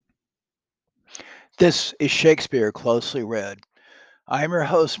This is Shakespeare Closely Read. I am your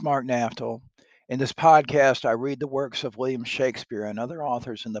host, Mark Naftel. In this podcast, I read the works of William Shakespeare and other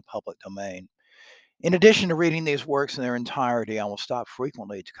authors in the public domain. In addition to reading these works in their entirety, I will stop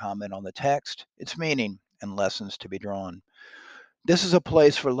frequently to comment on the text, its meaning, and lessons to be drawn. This is a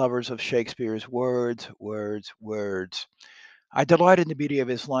place for lovers of Shakespeare's words, words, words. I delight in the beauty of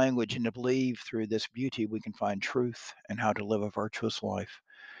his language and to believe through this beauty we can find truth and how to live a virtuous life.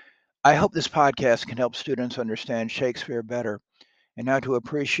 I hope this podcast can help students understand Shakespeare better and how to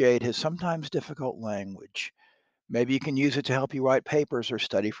appreciate his sometimes difficult language. Maybe you can use it to help you write papers or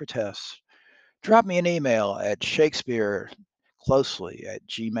study for tests. Drop me an email at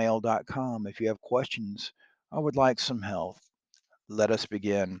shakespeareclosely@gmail.com if you have questions or would like some help. Let us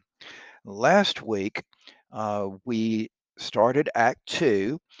begin. Last week, we started Act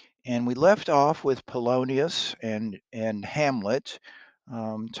Two, and we left off with Polonius and Hamlet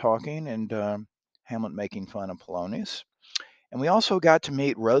talking, and Hamlet making fun of Polonius. And we also got to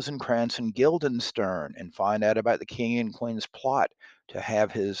meet Rosencrantz and Guildenstern and find out about the king and queen's plot to have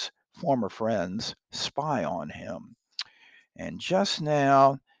his former friends spy on him. And just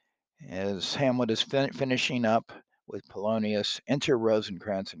now, as Hamlet is finishing up with Polonius, enter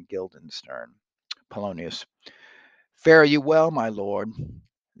Rosencrantz and Guildenstern. Polonius, fare you well, my lord.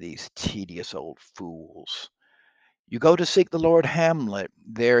 These tedious old fools. You go to seek the Lord Hamlet.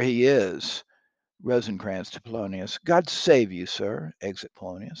 There he is. Rosencrantz to Polonius. God save you, sir. Exit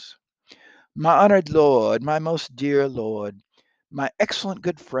Polonius. My honored lord, my most dear lord, my excellent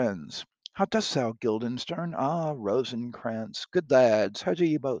good friends, how dost thou, Guildenstern? Ah, Rosencrantz, good lads, how do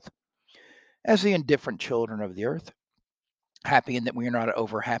ye both? As the indifferent children of the earth, happy in that we are not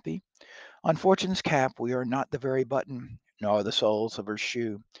over happy. On fortune's cap, we are not the very button, nor the soles of her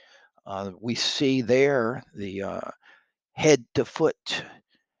shoe. We see there the head to foot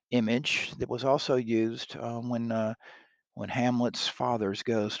image that was also used when Hamlet's father's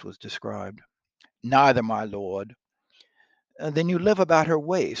ghost was described. Neither, my lord. Then you live about her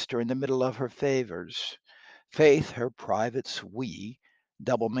waist, or in the middle of her favors. Faith, her privates we,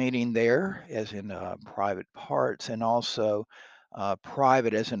 double meaning there, as in private parts, and also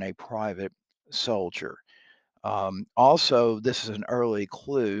private as in a private soldier. Also, this is an early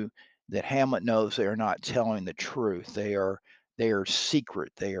clue that Hamlet knows they are not telling the truth. They are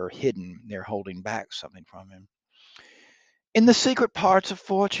secret. They are hidden. They're holding back something from him. In the secret parts of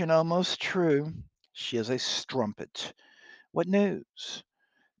fortune, almost true, she is a strumpet. What news?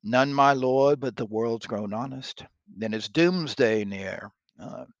 None, my lord, but the world's grown honest. Then is doomsday near.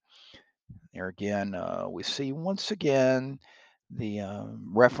 Uh, There again, we see once again the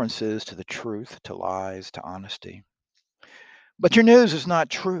references to the truth, to lies, to honesty. But your news is not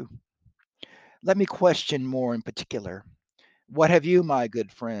true. Let me question more in particular. What have you, my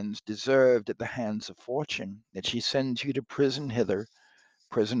good friends, deserved at the hands of fortune, that she sends you to prison hither?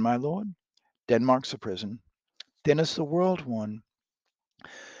 Prison, my lord? Denmark's a prison. Then is the world one.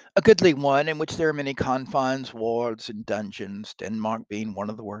 A goodly one, in which there are many confines, wards, and dungeons, Denmark being one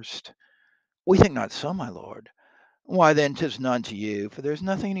of the worst. We think not so, my lord. Why then 'tis none to you, for there's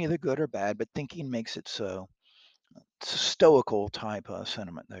nothing either good or bad, but thinking makes it so. It's a stoical type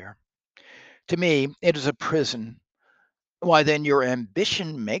sentiment there. To me, it is a prison. Why then your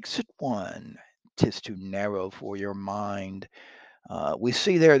ambition makes it one. 'Tis too narrow for your mind. We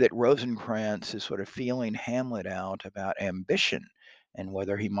see there that Rosencrantz is sort of feeling Hamlet out about ambition and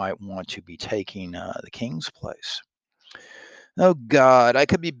whether he might want to be taking the king's place. Oh God, I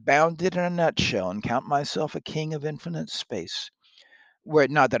could be bounded in a nutshell and count myself a king of infinite space, were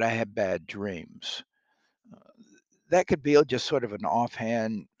it not that I have bad dreams. Uh, that could be just sort of an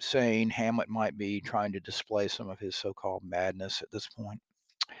offhand saying Hamlet might be trying to display some of his so called madness at this point.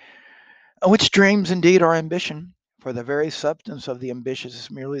 Which dreams indeed are ambition, for the very substance of the ambitious is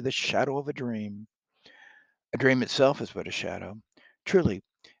merely the shadow of a dream. A dream itself is but a shadow, truly,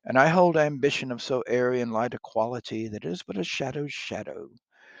 and I hold ambition of so airy and light a quality that it is but a shadow's shadow.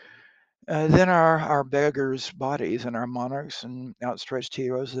 Then our beggars' bodies and our monarchs and outstretched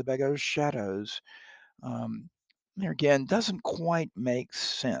heroes, the beggars' shadows. Um, there again, doesn't quite make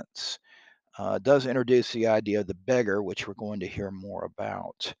sense. Does introduce the idea of the beggar, which we're going to hear more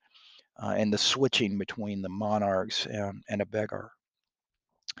about, and the switching between the monarchs and a beggar.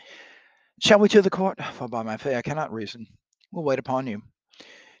 Shall we to the court? For by my faith I cannot reason. We'll wait upon you.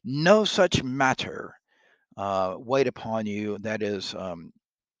 No such matter. Wait upon you. That is,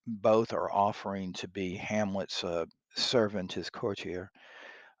 both are offering to be Hamlet's servant, his courtier.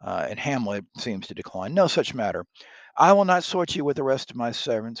 And Hamlet seems to decline. No such matter. I will not sort you with the rest of my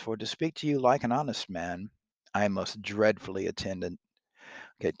servants, for to speak to you like an honest man, I am most dreadfully attendant.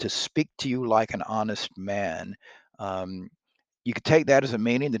 Okay, to speak to you like an honest man. Um, you could take that as a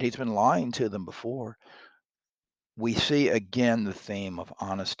meaning that he's been lying to them before. We see again the theme of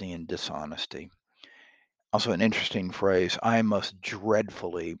honesty and dishonesty. Also, an interesting phrase, I most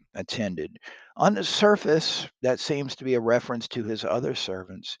dreadfully attended. On the surface, that seems to be a reference to his other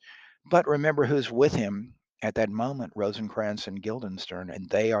servants. But remember who's with him at that moment, Rosencrantz and Guildenstern, and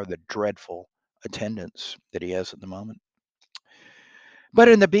they are the dreadful attendants that he has at the moment. But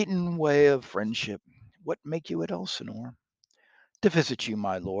in the beaten way of friendship, what make you at Elsinore? To visit you,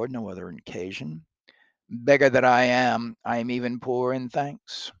 my lord, no other occasion. Beggar that I am even poor in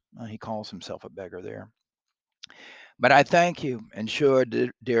thanks. He calls himself a beggar there. But I thank you, and sure,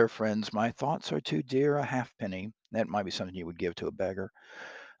 dear friends, my thoughts are too dear a halfpenny. That might be something you would give to a beggar.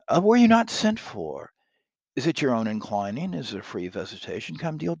 Were you not sent for? Is it your own inclining? Is it a free visitation?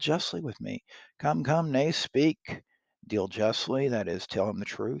 Come, deal justly with me. Come, come, nay, speak. Deal justly, that is, tell him the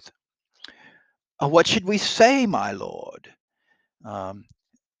truth. What should we say, my lord? Um,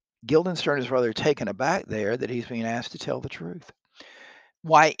 Guildenstern is rather taken aback there that he's being asked to tell the truth.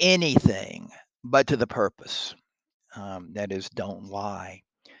 Why, anything but to the purpose. That is, don't lie.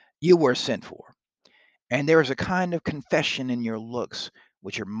 You were sent for. And there is a kind of confession in your looks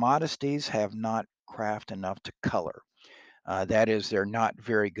which your modesties have not craft enough to color. That is, they're not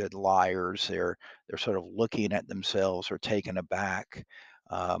very good liars. They're sort of looking at themselves or taken aback.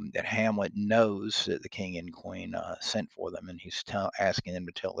 That Hamlet knows that the king and queen sent for them, and he's asking them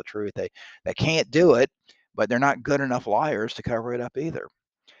to tell the truth. They can't do it, but they're not good enough liars to cover it up either.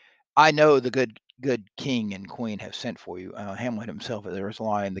 I know the good king and queen have sent for you. Hamlet himself, there is a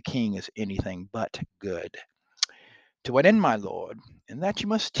line: the king is anything but good. To what end, my lord? And that you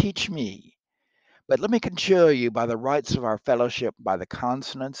must teach me. But let me conjure you by the rights of our fellowship, by the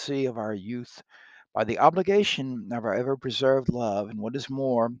constancy of our youth, by the obligation of our ever preserved love, and what is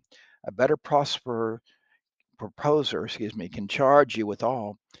more, a better proposer, can charge you with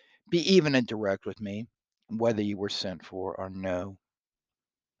all. Be even and direct with me, whether you were sent for or no.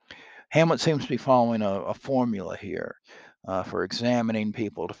 Hamlet seems to be following a formula here for examining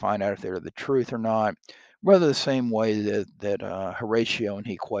people to find out if they're the truth or not, rather the same way that Horatio and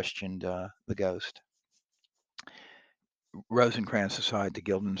he questioned the ghost. Rosencrantz aside to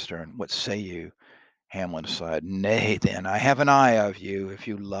Guildenstern, what say you? Hamlet aside, nay, then, I have an eye of you. If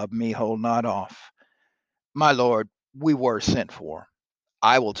you love me, hold not off. My lord, we were sent for.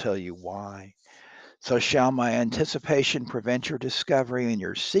 I will tell you why. So shall my anticipation prevent your discovery and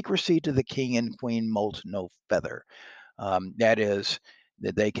your secrecy to the king and queen moult no feather. That is,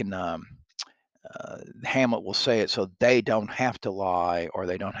 that they can, Hamlet will say it so they don't have to lie or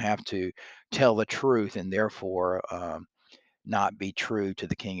they don't have to tell the truth and therefore not be true to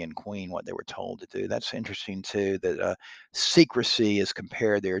the king and queen what they were told to do. That's interesting too. That secrecy is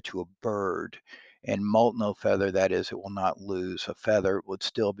compared there to a bird, and molt no feather. That is, it will not lose a feather. It would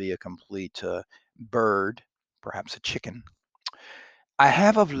still be a complete bird, perhaps a chicken. I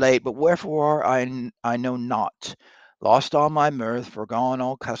have of late, but wherefore I know not, lost all my mirth, forgone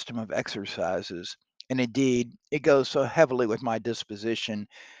all custom of exercises. And indeed, it goes so heavily with my disposition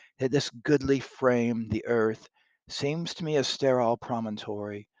that this goodly frame, the earth, seems to me a sterile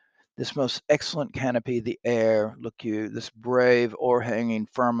promontory. This most excellent canopy, the air, look you, this brave o'erhanging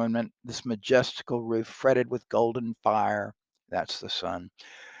firmament, this majestical roof fretted with golden fire, that's the sun.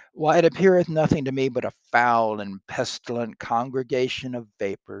 Why, it appeareth nothing to me but a foul and pestilent congregation of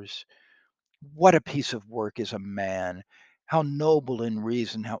vapors. What a piece of work is a man! How noble in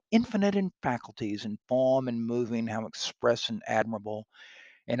reason, how infinite in faculties, in form and moving, how express and admirable,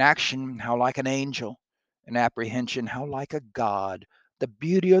 in action, how like an angel, in apprehension, how like a god, the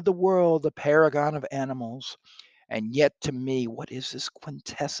beauty of the world, the paragon of animals. And yet to me, what is this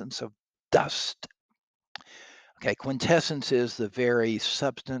quintessence of dust? Okay, quintessence is the very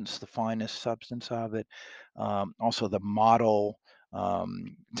substance, the finest substance of it. Also, the model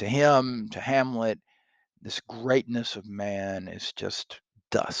to him, to Hamlet, this greatness of man is just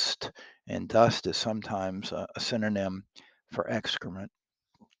dust. And dust is sometimes a synonym for excrement.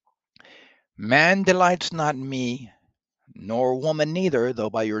 Man delights not me, nor woman neither, though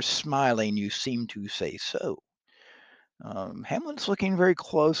by your smiling you seem to say so. Hamlet's looking very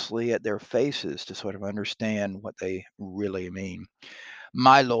closely at their faces to sort of understand what they really mean.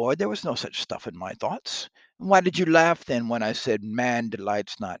 My lord, there was no such stuff in my thoughts. Why did you laugh then when I said man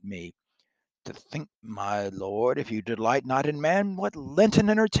delights not me? To think, my lord, if you delight not in man, what Lenten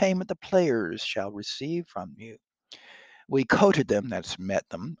entertainment the players shall receive from you. We coated them, that's met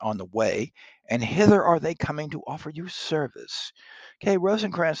them, on the way, and hither are they coming to offer you service. Okay,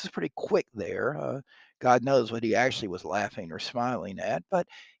 Rosencrantz is pretty quick there, God knows what he actually was laughing or smiling at, but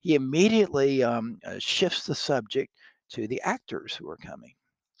he immediately shifts the subject to the actors who are coming.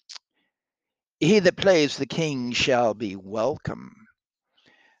 He that plays the king shall be welcome.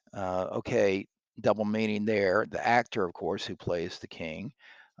 Okay, double meaning there. The actor, of course, who plays the king.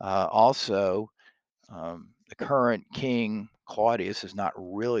 Also, the current king, Claudius, is not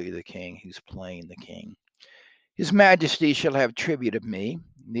really the king, he's playing the king. His Majesty shall have tribute of me.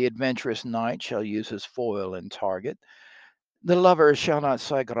 The adventurous knight shall use his foil and target. The lover shall not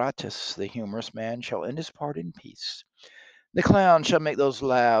sigh gratis. The humorous man shall end his part in peace. The clown shall make those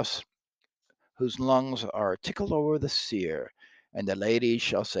laughs whose lungs are tickled o'er the seer. And the lady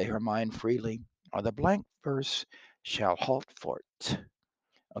shall say her mind freely, or the blank verse shall halt for't.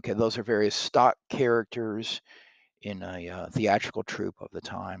 Okay, those are various stock characters in a theatrical troupe of the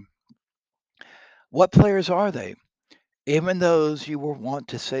time. What players are they? Even those you were wont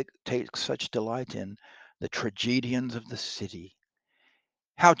to take such delight in, the tragedians of the city.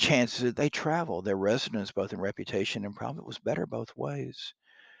 How chances it they travel? Their residence, both in reputation and profit, was better both ways.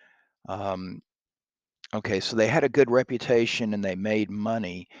 Um, okay, so they had a good reputation and they made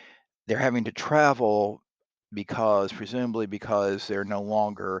money. They're having to travel because, presumably, because they're no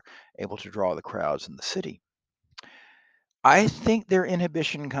longer able to draw the crowds in the city. I think their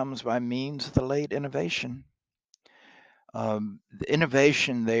inhibition comes by means of the late innovation. The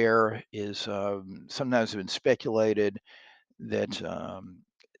innovation there is sometimes been speculated that uh,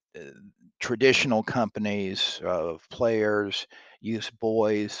 traditional companies of players use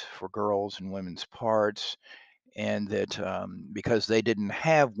boys for girls and women's parts, and that because they didn't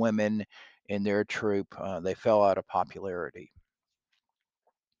have women in their troupe, they fell out of popularity.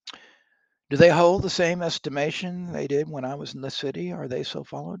 Do they hold the same estimation they did when I was in the city? Are they so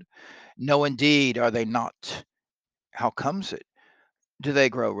followed? No, indeed, are they not? How comes it? Do they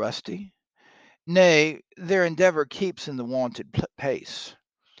grow rusty? Nay, their endeavor keeps in the wonted pace.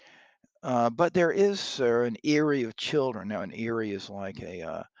 But there is, sir, an eyrie of children. Now, an eyrie is like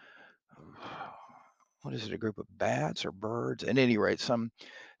a what is it? A group of bats or birds? At any rate, some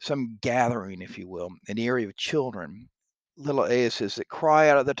gathering, if you will, an eyrie of children, little aces that cry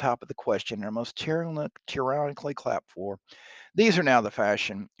out at the top of the question and are most tyrannically clapped for. These are now the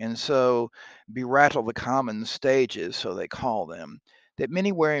fashion, and so berattle the common stages, so they call them, that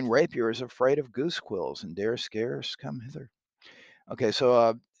many wearing rapiers afraid of goose quills and dare scarce come hither. Okay,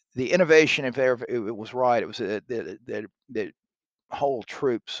 so the innovation, if there, if it was right, it was that whole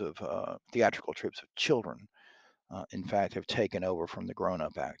troops of theatrical troops of children, in fact, have taken over from the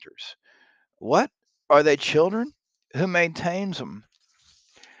grown-up actors. What are they children? Who maintains them?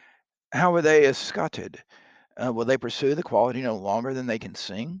 How are they escutted? Will they pursue the quality no longer than they can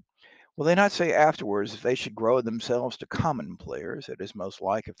sing? Will they not say afterwards if they should grow themselves to common players, it is most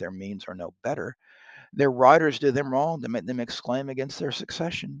like if their means are no better, their writers did them wrong to make them exclaim against their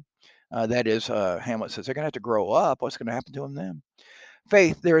succession. That is, Hamlet says they're going to have to grow up. What's going to happen to them then?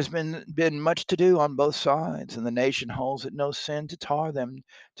 Faith, there has been much to do on both sides, and the nation holds it no sin to tar them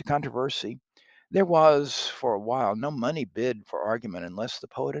to controversy. There was, for a while, no money bid for argument unless the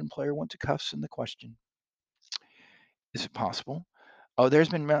poet and player went to cuffs in the question. Is it possible? Oh, there's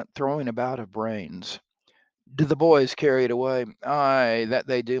been throwing about of brains. Do the boys carry it away? Aye, that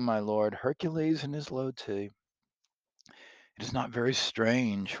they do, my lord. Hercules and his load too. It is not very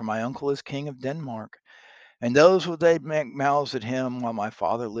strange, for my uncle is king of Denmark, and those who they make mouths at him while my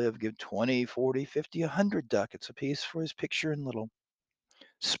father lived give 20, 40, 50, 100 ducats apiece for his picture and little.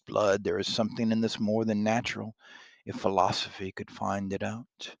 Sblood, there is something in this more than natural, if philosophy could find it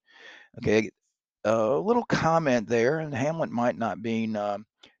out. Okay, a little comment there, and Hamlet might not be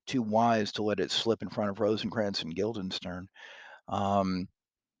too wise to let it slip in front of Rosencrantz and Guildenstern. Um,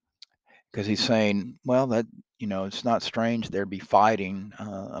 because he's saying, well, that it's not strange there'd be fighting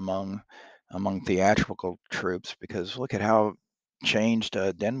among theatrical troops because look at how changed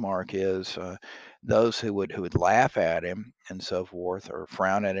Denmark is. Those who would laugh at him and so forth or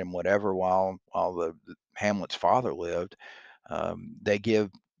frown at him, whatever, while the Hamlet's father lived, they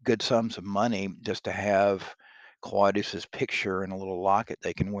give good sums of money just to have Claudius's picture in a little locket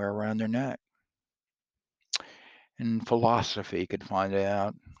they can wear around their neck. And philosophy could find it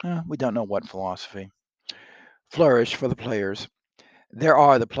out. We don't know what philosophy. Flourish for the players. There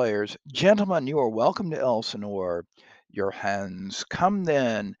are the players. Gentlemen, you are welcome to Elsinore. Your hands. Come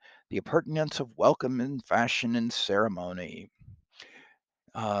then. The appurtenance of welcome in fashion and ceremony.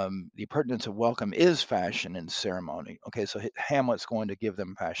 The appurtenance of welcome is fashion and ceremony. Okay, so Hamlet's going to give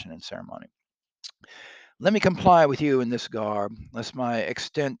them fashion and ceremony. Let me comply with you in this garb, lest my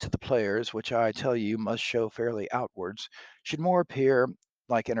extent to the players, which I tell you must show fairly outwards, should more appear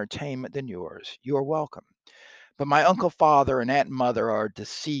like entertainment than yours. You are welcome. But my uncle father and aunt mother are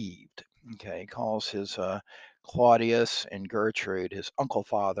deceived. Okay, he calls his Claudius and Gertrude his uncle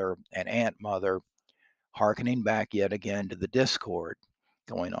father and aunt mother, hearkening back yet again to the discord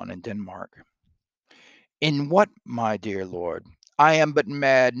going on in Denmark. In what, my dear lord? I am but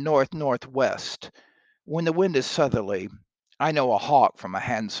mad north northwest. When the wind is southerly, I know a hawk from a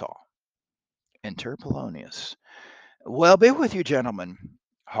handsaw. Enter Polonius. Well be with you, gentlemen.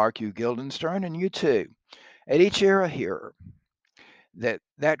 Hark you, Guildenstern, and you too. At each ear a hearer.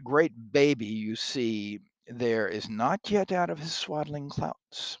 That great baby you see there is not yet out of his swaddling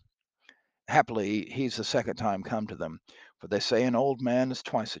clouts. Happily, he's the second time come to them, for they say an old man is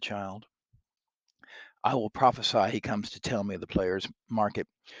twice a child. I will prophesy he comes to tell me the players market.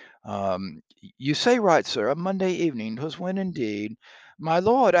 You say right, sir, a Monday evening 'twas when indeed, my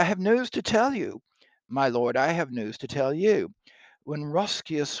lord, I have news to tell you. My lord, I have news to tell you. When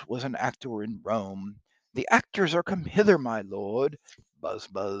Roscius was an actor in Rome, the actors are come hither, my lord. Buzz,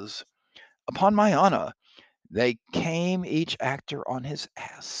 buzz. Upon my honor, they came each actor on his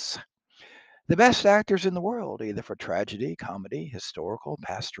ass. The best actors in the world, either for tragedy, comedy, historical,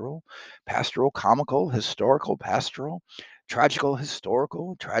 pastoral, pastoral, comical, historical, pastoral, tragical,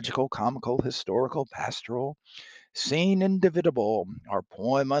 historical, tragical, comical, historical, pastoral, scene indivisible, or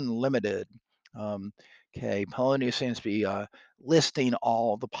poem unlimited. Um, okay, Polonius seems to be listing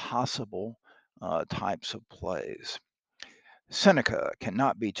all the possible types of plays. Seneca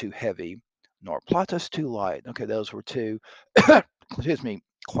cannot be too heavy, nor Plautus too light. Okay, those were two, excuse me,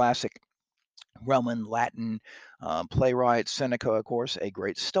 classic Roman Latin playwright. Seneca, of course, a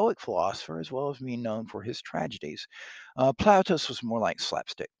great Stoic philosopher, as well as being known for his tragedies. Plautus was more like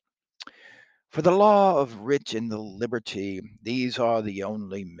slapstick. For the law of rich and the liberty, these are the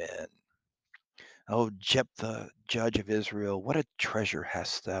only men. O Jephthah, judge of Israel, what a treasure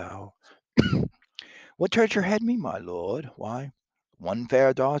hast thou! What treasure had me, my lord? Why, one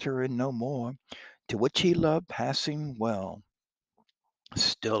fair daughter and no more, to which he loved passing well.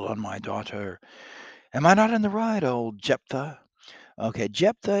 Still on my daughter. Am I not in the right, old Jephthah? Okay,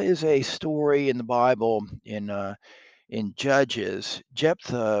 Jephthah is a story in the Bible in Judges.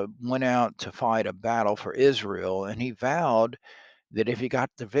 Jephthah went out to fight a battle for Israel, and he vowed that if he got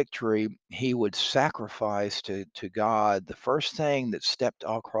the victory, he would sacrifice to God the first thing that stepped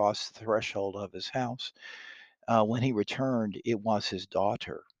across the threshold of his house. When he returned, it was his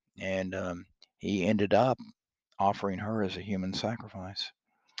daughter, and he ended up offering her as a human sacrifice.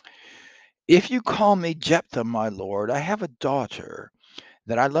 If you call me Jephthah, my lord, I have a daughter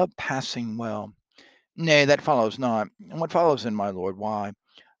that I love passing well. Nay, that follows not. And what follows then, my lord? Why,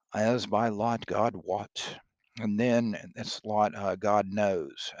 as by lot God wot. And then that's lot God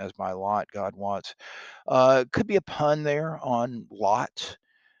knows, as by lot God wots. Could be a pun there on Lot,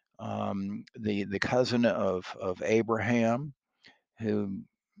 the cousin of Abraham, who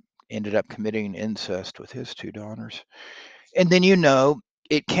ended up committing incest with his two daughters. And then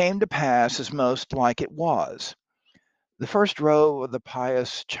it came to pass as most like it was. The first row of the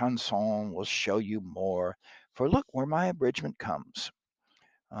pious chanson will show you more, for look where my abridgment comes.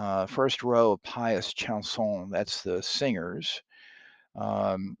 First row of pious chanson, that's the singers.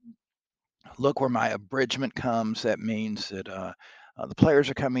 Um, look where my abridgment comes, that means that the players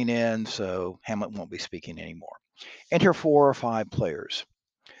are coming in, so Hamlet won't be speaking anymore. Enter 4 or 5 players.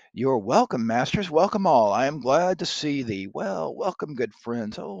 You're welcome, masters, welcome all. I am glad to see thee. Well, welcome, good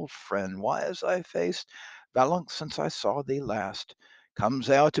friends. Old friend, why has thy face valunk since I saw thee last? Comes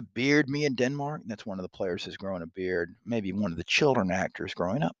thou to beard me in Denmark? That's one of the players has grown a beard, maybe one of the children actors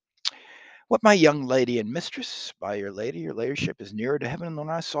growing up. What, my young lady and mistress? By your ladyship is nearer to heaven than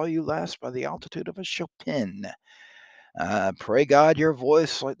when I saw you last by the altitude of a Chopin. Pray God your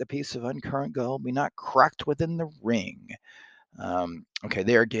voice, like the piece of uncurrent gold, be not cracked within the ring. Okay,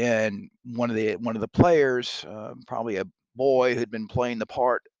 there again, one of the players, probably a boy who'd been playing the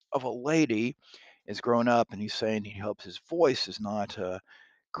part of a lady, is grown up, and he's saying he hopes his voice is not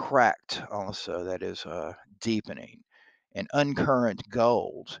cracked. Also, that is deepening. And uncurrent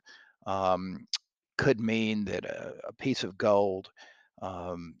gold um, could mean that a piece of gold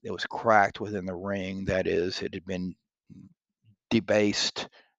it was cracked within the ring. That is, it had been debased,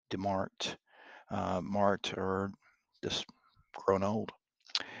 demarked, marked, or just grown old.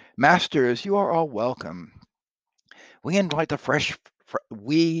 Masters, you are all welcome. We into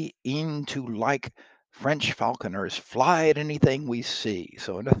like French falconers fly at anything we see.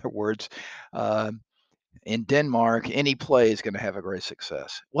 So, in other words, uh, in Denmark, any play is going to have a great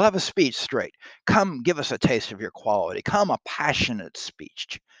success. We'll have a speech straight. Come, give us a taste of your quality. Come, a passionate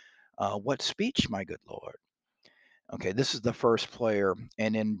speech. What speech, my good lord? Okay, this is the first player,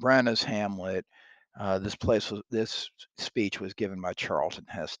 and in Branagh's Hamlet, this speech was given by Charlton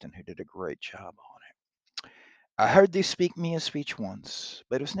Heston, who did a great job on it. I heard thee speak me a speech once,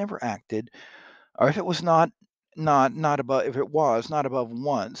 but it was never acted, or if it was not above, if it was not above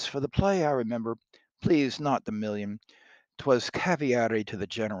once. For the play I remember, please not the million. 'Twas caviare to the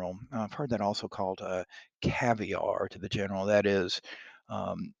general. I've heard that also called caviar to the general. That is,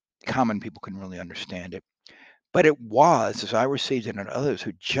 um, common people couldn't really understand it. But it was, as I received it, and others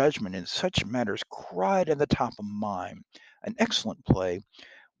whose judgment in such matters cried at the top of mine. An excellent play,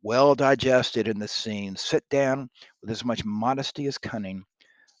 well digested in the scene, set down with as much modesty as cunning.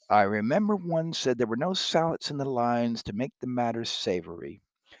 I remember one said there were no salads in the lines to make the matter savory.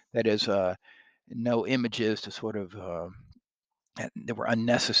 That is, no images to sort of that were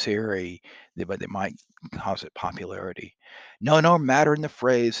unnecessary, but they might cause it popularity. No matter in the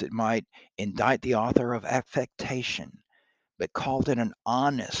phrase that might indict the author of affectation, but called it an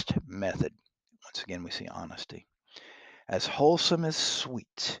honest method. Once again, we see honesty. As wholesome as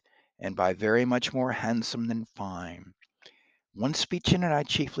sweet, and by very much more handsome than fine. One speech in it I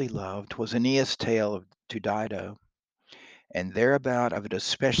chiefly loved was Aeneas' tale to Dido, and thereabout of it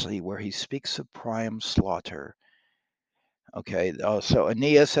especially where he speaks of Priam's slaughter. Okay, so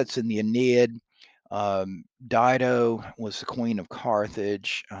Aeneas, that's in the Aeneid. Dido was the queen of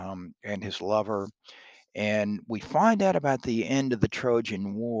Carthage, and his lover. And we find out about the end of the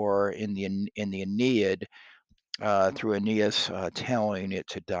Trojan War in the Aeneid through Aeneas telling it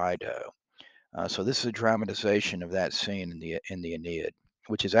to Dido. So this is a dramatization of that scene in the Aeneid,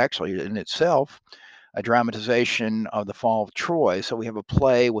 which is actually in itself a dramatization of the fall of Troy. So we have a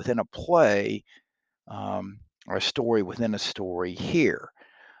play within a play, um, or a story within a story here.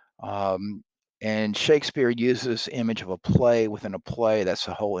 Um, and Shakespeare uses this image of a play within a play. That's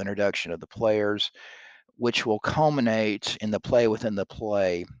the whole introduction of the players, which will culminate in the play within the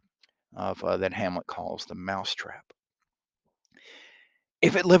play of that Hamlet calls the mousetrap.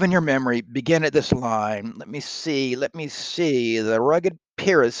 If it live in your memory, begin at this line. Let me see, the rugged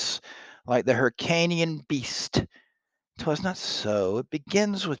Pyrrhus, like the Hyrcanian beast. 'Twas not so. It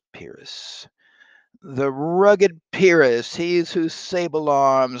begins with Pyrrhus. The rugged Pyrrhus, he whose sable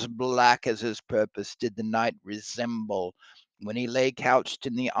arms, black as his purpose, did the knight resemble when he lay couched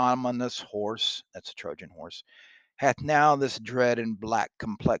in the ominous horse, that's a Trojan horse, hath now this dread and black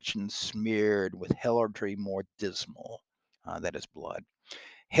complexion smeared with heraldry more dismal, that is blood.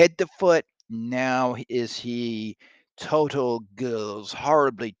 Head to foot, now is he total girls,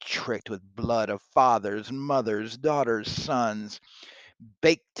 horribly tricked with blood of fathers, mothers, daughters, sons,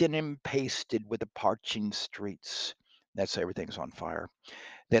 baked and impasted with the parching streets. That's everything's on fire.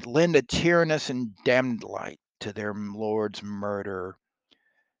 That lend a tyrannous and damned light to their lord's murder.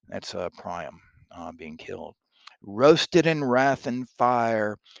 That's Priam being killed. Roasted in wrath and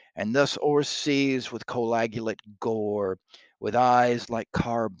fire, and thus o'erseas with coagulate gore, with eyes like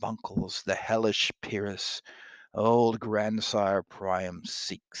carbuncles, the hellish Pyrrhus, old grandsire Priam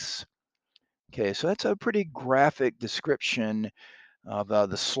seeks. Okay, so that's a pretty graphic description of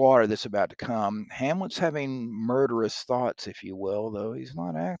the slaughter that's about to come. Hamlet's having murderous thoughts, if you will, though he's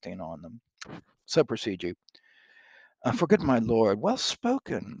not acting on them. So proceed you. For good my lord, well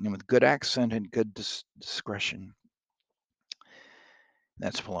spoken, and with good accent and good discretion.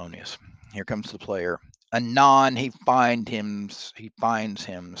 That's Polonius. Here comes the player. Anon he finds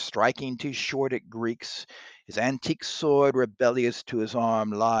him striking too short at Greeks. His antique sword, rebellious to his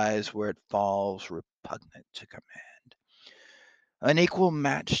arm, lies where it falls, repugnant to command. Unequal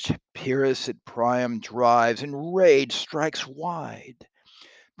matched, Pyrrhus at Priam drives, and rage strikes wide.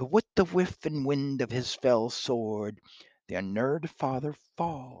 But with the whiff and wind of his fell sword, the unnerved father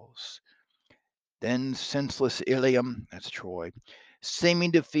falls. Then senseless Ilium, that's Troy,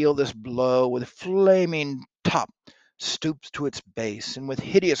 seeming to feel this blow, with flaming top, stoops to its base, and with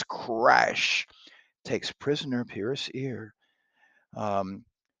hideous crash takes prisoner Pyrrhus' ear. Um,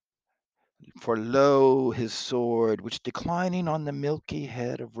 for lo, his sword, which declining on the milky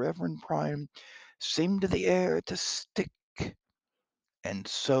head of Reverend Priam, seemed to the air to stick, and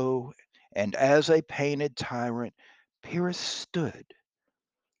so, and as a painted tyrant, Pyrrhus stood,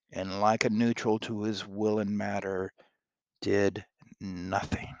 and like a neutral to his will and matter, did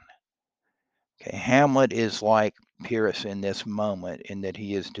nothing. Okay, Hamlet is like Pyrrhus in this moment in that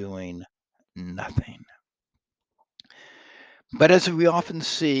he is doing nothing. But as we often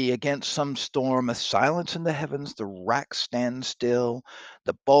see, against some storm, a silence in the heavens, the rack stands still,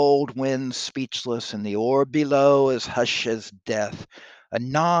 the bold wind speechless, and the orb below is hush as death.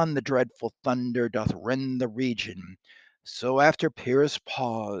 Anon the dreadful thunder doth rend the region. So after Pyrrhus'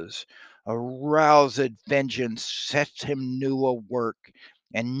 pause, Aroused vengeance sets him new a work,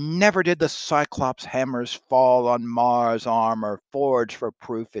 and never did the Cyclops' hammers fall on Mars' armor, forged for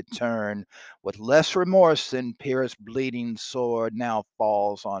proof it turned, with less remorse than Pyrrhus' bleeding sword now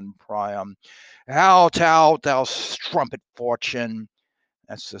falls on Priam. Out, thou strumpet fortune!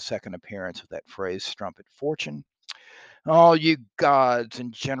 That's the second appearance of that phrase, strumpet fortune. All you gods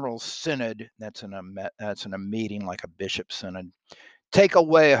and general synod, that's in a meeting like a bishop synod. Take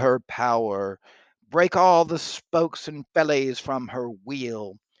away her power. Break all the spokes and fellies from her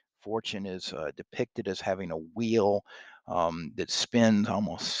wheel. Fortune is depicted as having a wheel that spins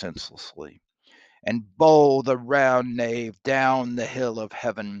almost senselessly. And bowl the round nave down the hill of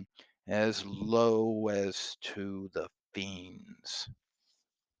heaven as low as to the fiends.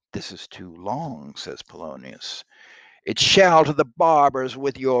 This is too long, says Polonius. It shall to the barbers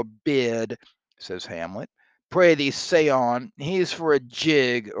with your bid, says Hamlet. Pray thee say on, he's for a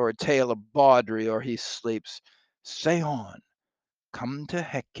jig or a tale of bawdry, or he sleeps. Say on, come to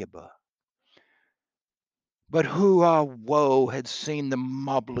Hecuba. But who, woe, had seen the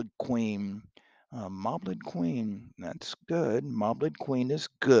moblid queen? Moblid queen, that's good. Moblid queen is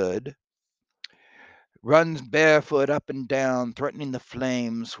good. Runs barefoot up and down, threatening the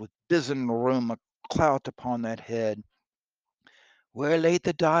flames, with bisen room a clout upon that head where late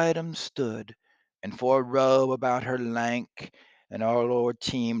the diadem stood, and for a robe about her lank and our Lord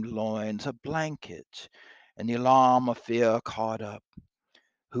teemed loins a blanket, and the alarm of fear caught up.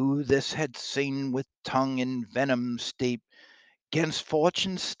 Who this had seen with tongue in venom steep, 'gainst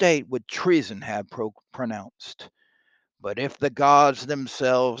fortune's state would treason have pronounced. But if the gods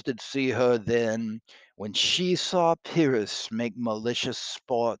themselves did see her then, when she saw Pyrrhus make malicious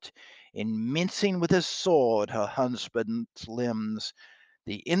sport in mincing with his sword her husband's limbs,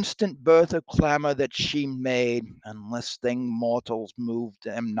 the instant birth of clamour that she made, unless thing mortals moved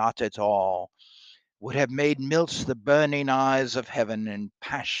them not at all, would have made melts the burning eyes of heaven and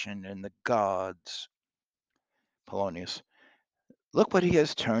passion in the gods. Polonius. Look what he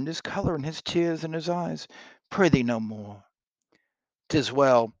has turned his colour and his tears in his eyes. Prithee no more. 'Tis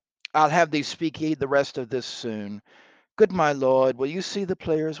well. I'll have thee speak ye the rest of this soon. Good my lord, will you see the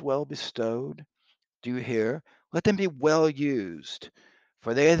players well bestowed? Do you hear? Let them be well used,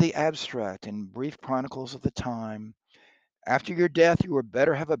 for they are the abstract and brief chronicles of the time. After your death, you were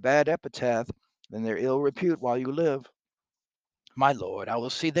better have a bad epitaph than their ill repute while you live. My lord, I will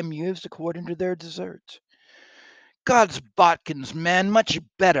see them used according to their deserts. God's bodkins, man, much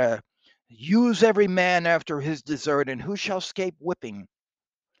better. Use every man after his desert, and who shall scape whipping?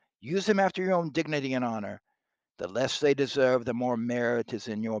 Use them after your own dignity and honor. The less they deserve, the more merit is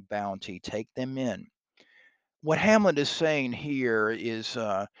in your bounty. Take them in. What Hamlet is saying here is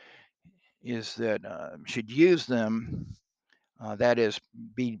that should use them. That is,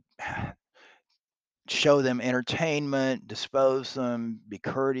 be show them entertainment, dispose them, be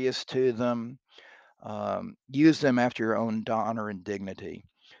courteous to them, use them after your own honor and dignity.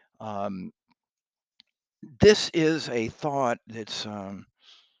 Um, this is a thought that's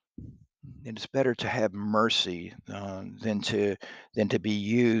it's better to have mercy than to be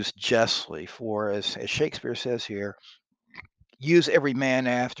used justly. For as Shakespeare says here, use every man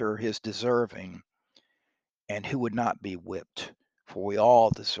after his deserving, and who would not be whipped? For we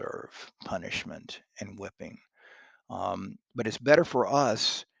all deserve punishment and whipping. But it's better for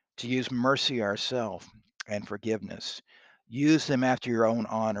us to use mercy ourselves and forgiveness. Use them after your own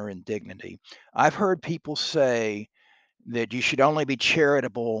honor and dignity. I've heard people say that you should only be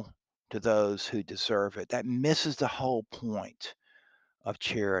charitable to those who deserve it. That misses the whole point of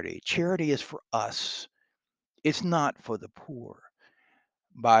charity. Charity is for us, it's not for the poor.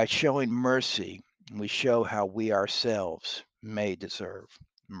 By showing mercy, we show how we ourselves may deserve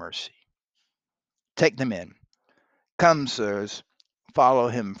mercy. Take them in. Come, sirs, follow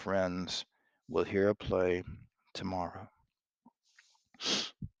him, friends. We'll hear a play tomorrow.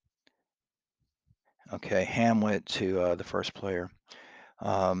 Okay, Hamlet to the first player.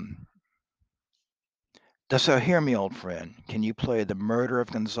 Um, Dost thou hear me, old friend? Can you play the murder of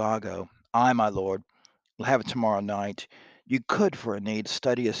Gonzago? Ay, my lord. We'll have it tomorrow night. You could, for a need,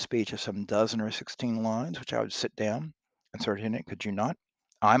 study a speech of some dozen or 16 lines, which I would sit down, insert in it, could you not?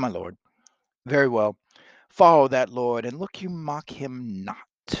 Ay, my lord. Very well. Follow that lord, and look you mock him not.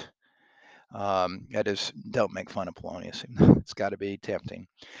 That is, don't make fun of Polonius. It's got to be tempting.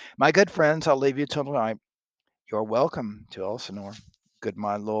 My good friends, I'll leave you till tonight. You're welcome to Elsinore. Good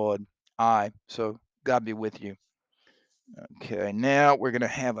my lord. Aye. So God be with you. Okay, now we're going to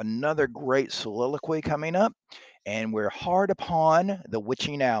have another great soliloquy coming up, and we're hard upon the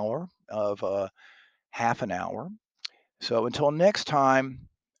witching hour of half an hour. So until next time,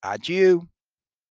 Adieu.